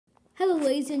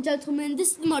ladies and gentlemen,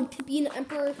 this is Mud Pippi and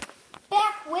Emperor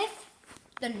back with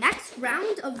the next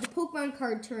round of the Pokemon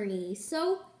card tourney.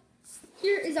 So,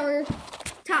 here is our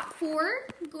top 4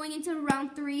 going into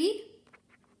round 3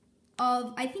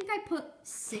 of, I think I put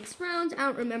 6 rounds. I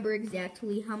don't remember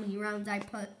exactly how many rounds I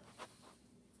put.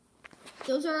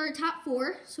 Those are our top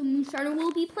 4. So, Musharna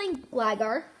will be playing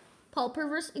Gligar, Pelipper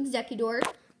vs. Exeggutor.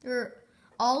 They're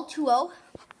all 2-0.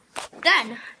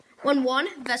 Then,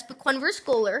 1-1, Vespiquen vs.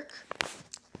 Golurk.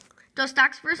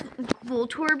 Dustox vs.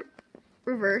 Voltorb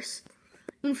Reverse.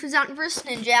 Unfezant vs.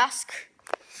 Ninjask.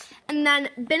 And then,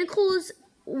 Binnacle's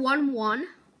 1-1,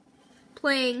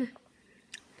 playing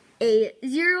a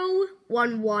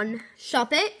 0-1-1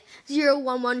 Shuppet.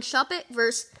 0-1-1 Shuppet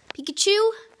versus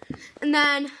Pikachu. And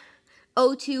then,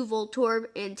 0-2 Voltorb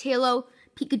and Tailo.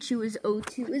 Pikachu is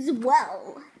 0-2 as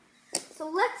well. So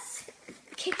let's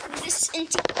kick this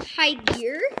into high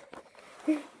gear.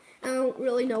 I don't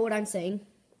really know what I'm saying.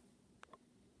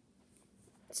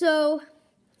 So,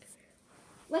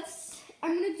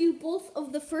 I'm going to do both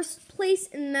of the first place,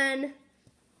 and then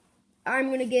I'm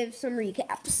going to give some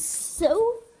recaps.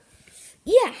 So,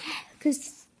 yeah,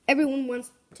 because everyone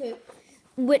wants to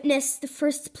witness the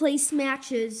first place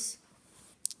matches.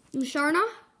 Musharna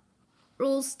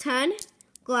rolls 10,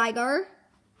 Gligar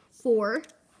 4.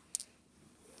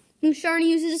 Musharna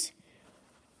uses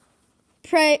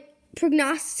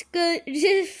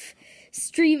prognosticative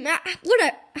stream,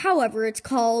 however it's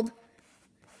called,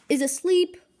 is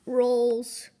asleep,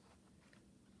 rolls,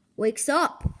 wakes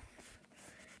up.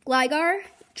 Gligar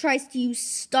tries to use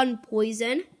stun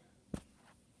poison,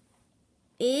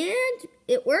 and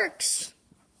it works.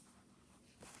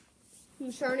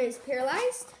 Musharna is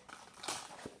paralyzed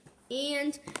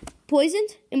and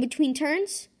poisoned in between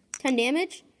turns, 10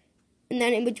 damage, and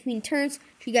then in between turns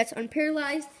she gets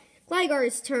unparalyzed.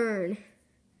 Gligar's turn.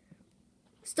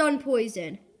 Stun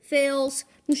poison. Fails.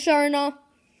 Musharna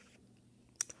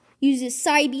uses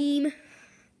Psybeam.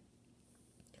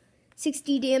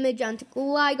 60 damage onto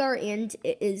Gligar, and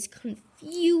it is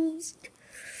confused.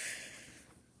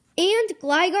 And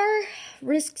Gligar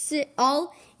risks it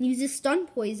all and uses Stun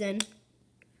Poison.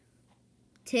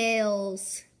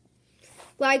 Tails.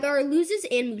 Gligar loses,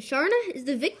 and Musharna is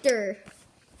the victor.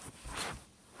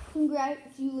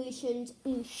 Congratulations,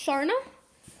 Musharna.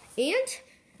 And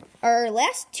our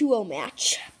last 2-0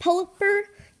 match, Pelipper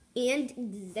and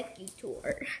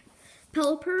Exeggutor.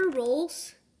 Pelipper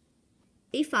rolls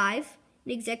a 5,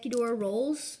 and Exeggutor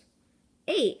rolls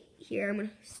 8. Here, I'm going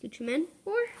to switch him in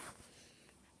more.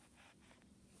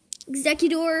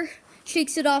 Exeggutor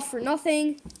shakes it off for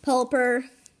nothing. Pelipper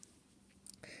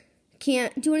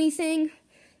can't do anything.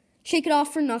 Shake it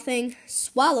off for nothing.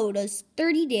 Swallow does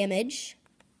 30 damage.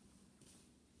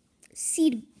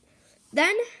 Seed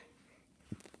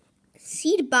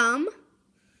Bomb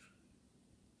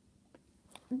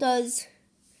does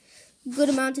good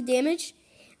amount of damage.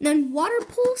 And then Water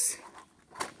Pulse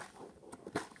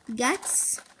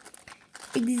gets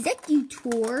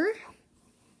Exeggutor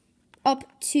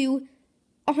up to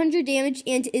 100 damage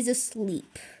and is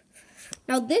asleep.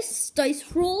 Now this dice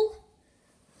roll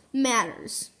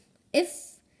matters.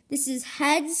 If this is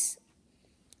heads,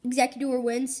 Exeggutor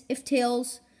wins. If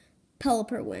tails,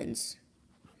 Pelipper wins.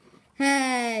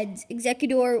 Heads,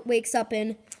 Exeggutor wakes up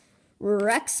and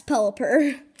wrecks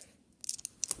Pelipper.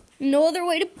 No other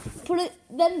way to put it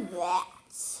than that.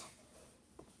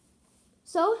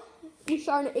 So,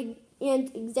 Musharna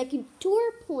and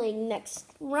Exeggutor playing next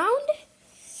round.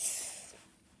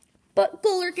 But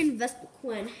Golurk and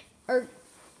Vespiquen are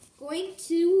going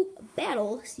to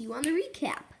battle. See you on the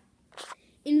recap.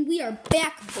 And we are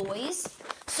back, boys.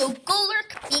 So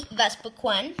Golurk beat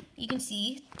Vespiquen. You can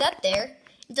see that there.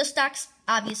 Dustox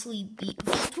obviously beat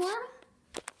Voltorb.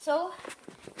 So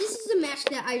this is a match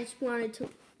that I just wanted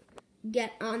to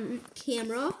get on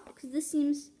camera because this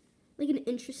seems like an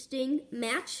interesting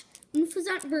match.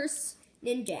 Unfezant versus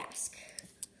Ninjask.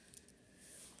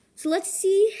 So let's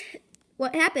see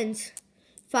what happens.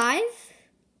 5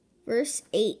 versus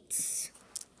 8.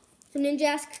 So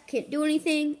Ninjask can't do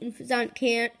anything, and Unfezant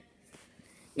can't.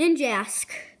 Ninjask,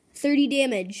 30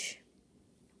 damage.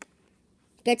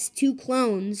 Gets 2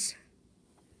 clones.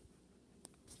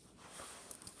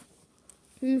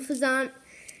 Unfezant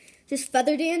just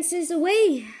feather dances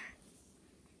away.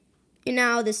 And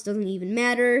now this doesn't even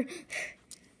matter.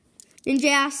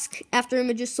 Ninjask, after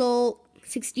Image Assault,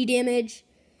 60 damage.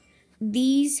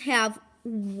 These have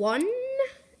 1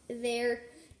 there,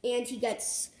 and he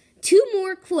gets 2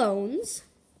 more clones.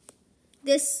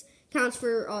 This counts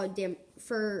for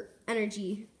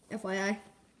energy, FYI.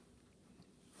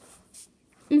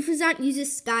 Unfezant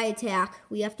uses Sky Attack.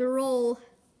 We have to roll.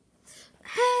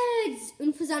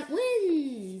 Unfazant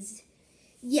wins.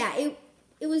 Yeah,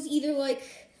 it was either like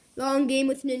long game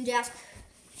with Ninjask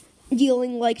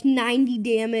dealing like 90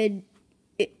 damage.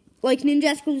 Like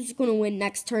Ninjask was going to win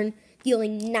next turn,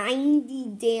 dealing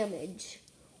 90 damage.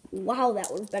 Wow,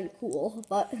 that would have been cool.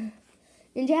 But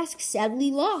Ninjask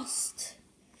sadly lost.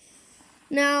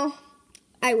 Now,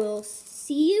 I will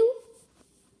see you.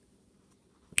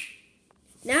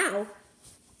 Now,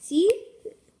 see,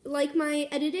 like my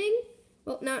editing?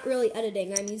 Well, not really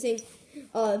editing. I'm using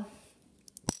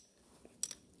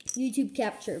YouTube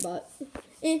capture, but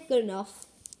good enough.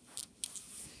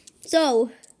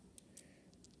 So,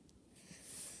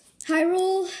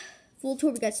 Hyrule,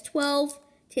 Voltorb gets 12,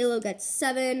 Tailo gets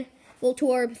 7,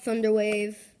 Voltorb,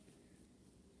 Thunderwave,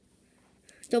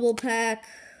 Double Pack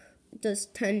does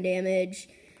 10 damage,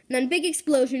 and then Big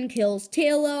Explosion kills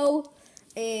Tailo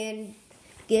and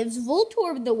gives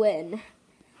Voltorb the win.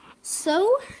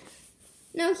 So,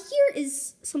 now here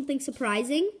is something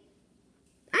surprising.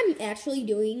 I'm actually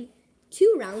doing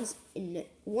 2 rounds in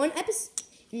one episode,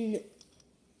 in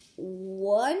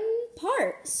one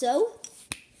part. So,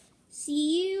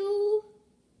 see you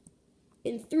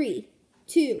in 3,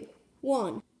 2,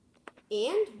 1.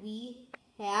 And we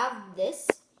have this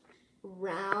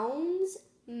round's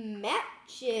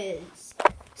matches.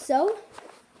 So,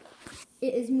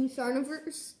 it is Musarna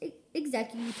versus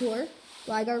Executor,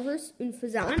 Gligar versus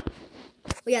Unfazant.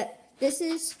 But yeah, this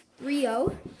is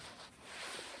 3-0.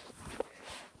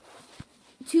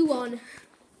 2-1.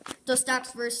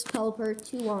 Dustox versus Pelipper,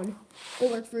 2-1.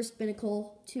 Golurk versus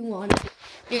Binnacle, 2-1.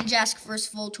 Ninjask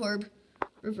versus Voltorb,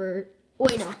 revert.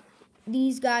 Wait, no.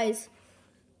 These guys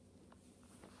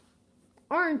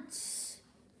aren't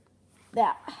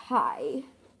that high.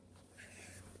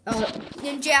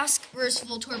 Ninjask versus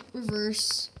Voltorb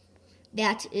reverse.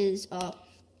 That is,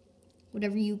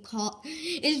 whatever you call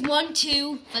it. Is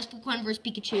 1-2. Vespiquen versus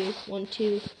Pikachu,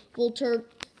 1-2. Voltorb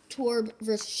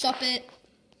versus Shuppet.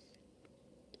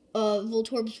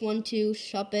 Voltorb's 1-2.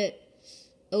 Shuppet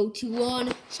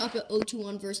 0-2-1. Shuppet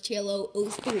 0-2-1 versus Tailo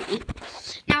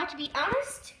 0-3. Now, to be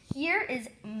honest, here is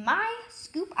my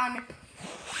scoop on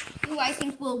who I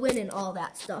think will win and all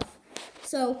that stuff.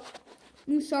 So,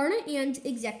 Musarna and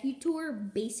Executor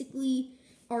basically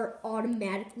are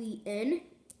automatically in,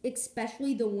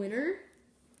 especially the winner.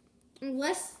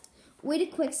 Unless, wait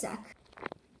a quick sec.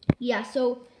 Yeah,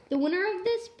 so the winner of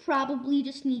this probably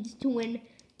just needs to win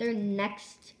their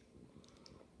next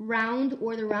round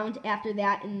or the round after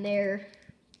that, and they're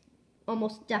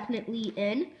almost definitely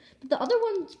in. But the other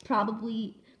one's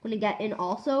probably going to get in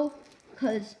also,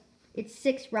 because it's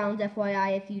 6 rounds,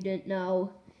 FYI, if you didn't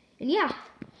know. And yeah,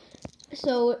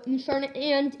 so Musarna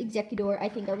and Executor, I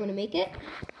think, are going to make it.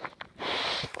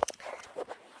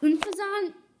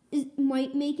 Unfazant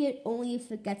might make it only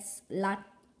if it gets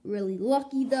really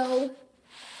lucky, though.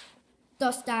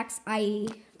 Dustox, I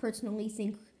personally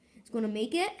think is going to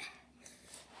make it.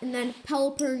 And then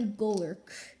Pelipper and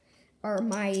Golurk are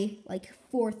my,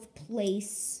 4th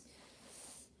place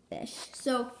fish.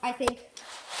 So I think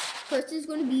first is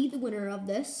going to be the winner of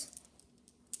this.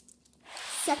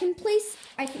 Second place,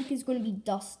 I think, is going to be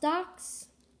Dustox.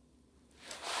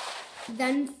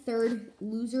 Then third,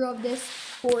 loser of this.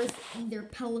 Fourth, either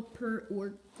Pelipper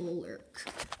or Golurk.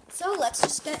 So let's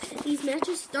just get these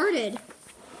matches started.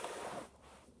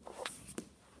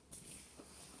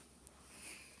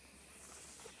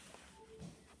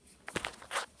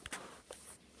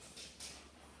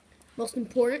 Most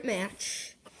important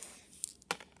match.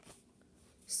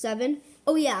 7.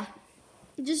 Oh yeah.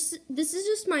 This is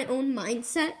just my own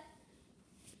mindset.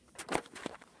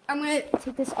 I'm gonna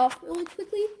take this off really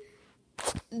quickly.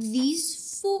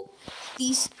 These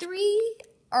 3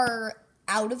 are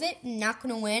out of it, not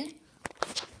gonna win.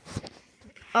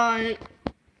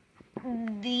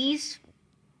 These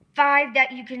 5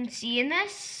 that you can see in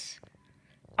this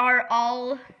are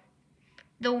all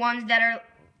the ones that are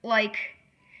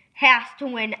has to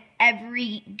win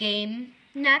every game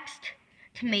next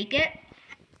to make it.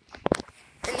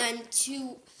 And then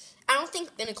 2, I don't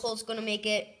think Binnacle's going to make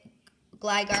it,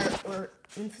 Gligar or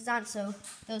Unfazant, so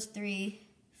those 3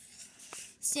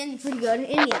 stand pretty good.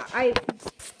 And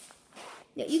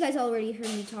yeah, you guys already heard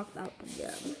me talk about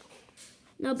them.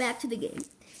 Now back to the game.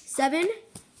 7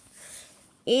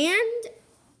 and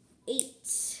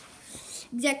 8.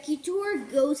 Executor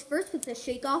goes first with a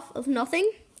shake-off of nothing.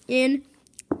 And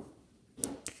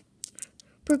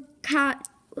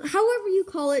however you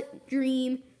call it,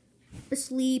 dream,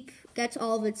 asleep, gets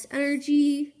all of its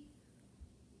energy.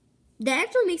 That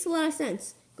actually makes a lot of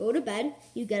sense. Go to bed,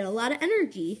 you get a lot of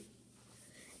energy.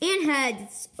 And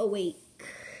heads awake.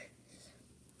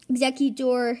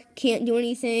 Executor can't do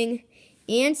anything,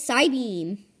 and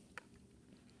Psybeam.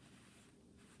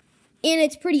 And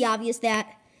it's pretty obvious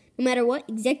that no matter what,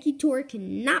 Executor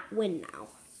cannot win now.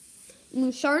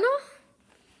 Musharna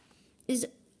is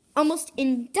almost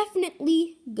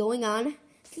indefinitely going on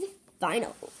to the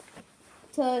final,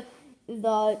 to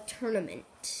the tournament.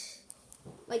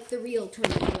 Like the real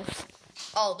tournament with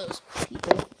all those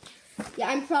people. Yeah,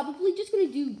 I'm probably just going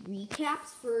to do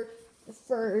recaps for the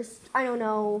first, I don't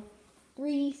know,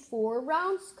 3-4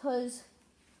 rounds, because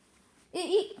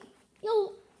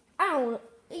I'll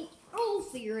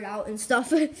figure it out and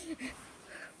stuff. Okay,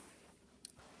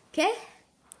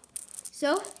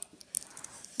 so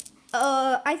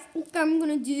I think I'm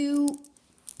gonna do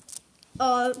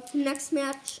next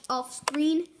match off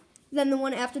screen, then the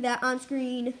one after that on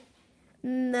screen,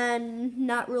 and then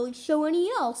not really show any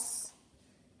else.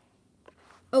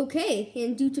 Okay,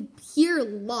 and due to pure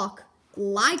luck,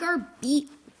 Gligar beat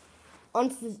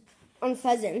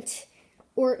Unpheasant,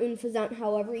 or Unpheasant,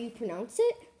 however you pronounce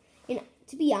it. And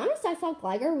to be honest, I thought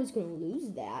Gligar was going to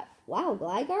lose that. Wow,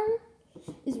 Gligar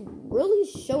is really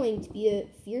showing to be a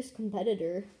fierce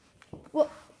competitor. Well,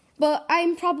 but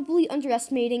I'm probably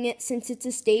underestimating it since it's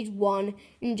a stage 1,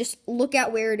 and just look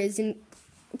at where it is in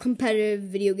competitive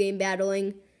video game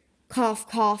battling. Cough,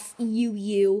 cough,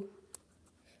 you.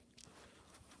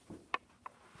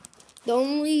 The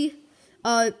only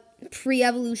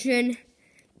pre-evolution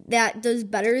that does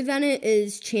better than it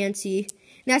is Chansey.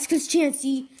 And that's because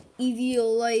Chansey,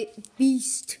 Eviolite,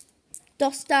 Beast,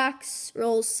 Dustox,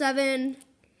 rolls 7,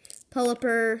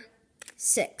 Pelipper,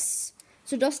 6.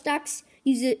 So Dustox,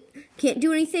 use it, can't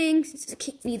do anything,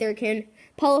 neither can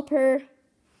Pelipper,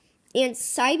 and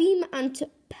Psybeam onto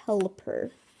Pelipper.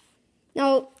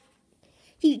 Now,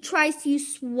 he tries to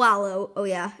use Swallow. Oh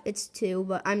yeah, it's 2,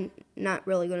 but I'm not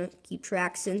really going to keep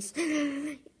track since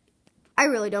I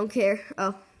really don't care.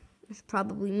 Oh, I should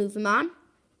probably move him on.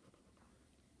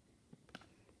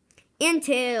 And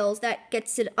Tails, that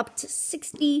gets it up to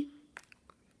 60.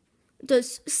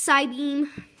 Does Psybeam,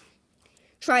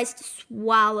 tries to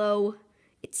Swallow.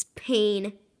 It's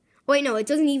pain. Wait, no, it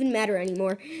doesn't even matter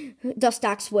anymore.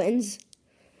 Dustox wins.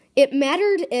 It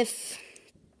mattered if,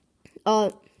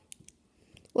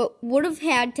 what would have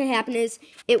had to happen is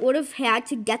it would have had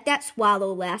to get that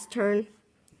Swallow last turn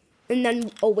and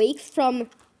then awake from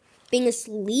being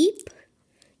asleep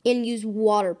and use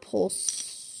Water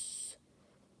Pulse.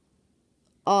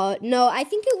 No, I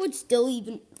think it would still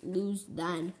even lose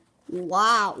then.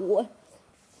 Wow.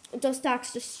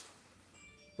 Dustox just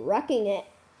wrecking it.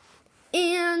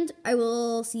 And I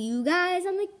will see you guys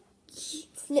on the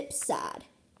flip side.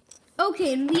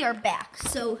 Okay, and we are back.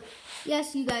 So,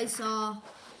 yes, you guys saw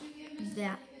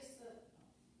that.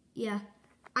 Yeah,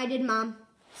 I did, Mom.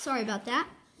 Sorry about that.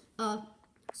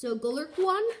 So Golurk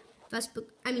won,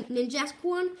 Ninjask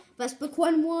won,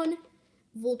 Vespiquen won,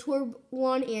 Voltorb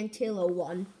won, and Tailo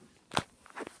won.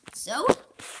 So,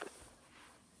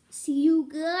 see you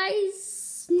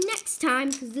guys next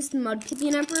time, because this is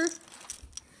Mudkippian Emperor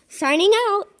signing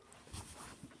out.